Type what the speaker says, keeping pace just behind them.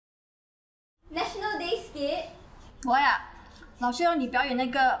National Day skit。我呀，老师要你表演那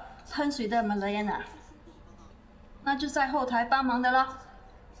个喷水的 Melinda， 那就在后台帮忙的了。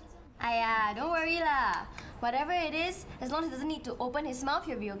哎呀 ，Don't worry 啦 ，whatever it is, as long as he doesn't need to open his mouth,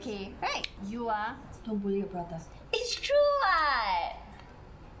 he'll be okay, right? You 啊 ，don't bully your brother. It's true what?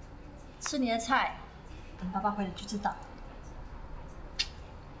 吃你的菜，等爸爸回来就知道。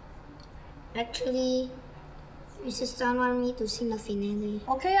Actually, Mrs. Tan want me to sing the finale.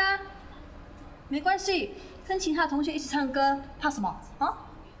 OK 啊，没关系，跟其他同学一起唱歌，怕什么啊？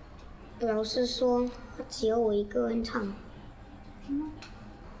老师说只有我一个人唱。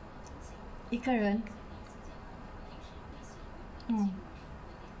一个人。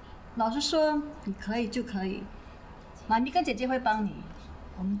老师说你可以就可以，妈咪跟姐姐会帮你，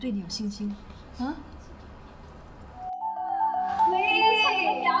我们对你有信心，啊？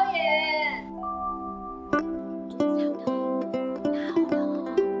喂，表演。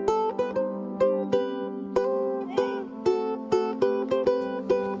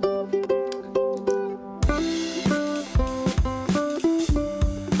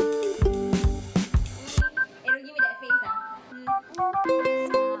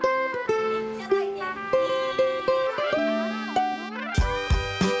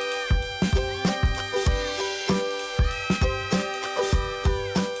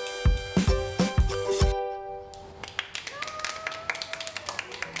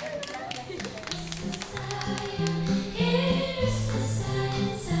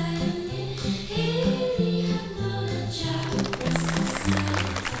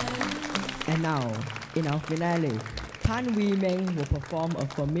And now, in our finale, Tan Wee Meng will perform a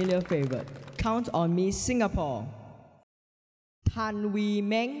familiar favorite, Count on Me Singapore. Tan Wee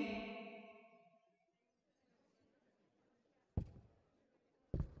Meng.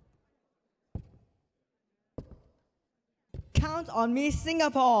 Count on Me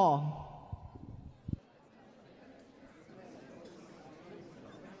Singapore.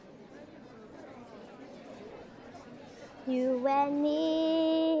 You and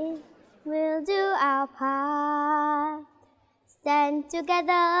me will do our part. Stand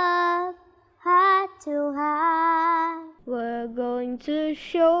together, heart to heart. We're going to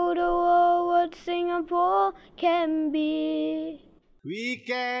show the world what Singapore can be. We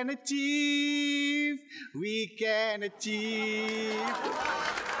can achieve, we can achieve.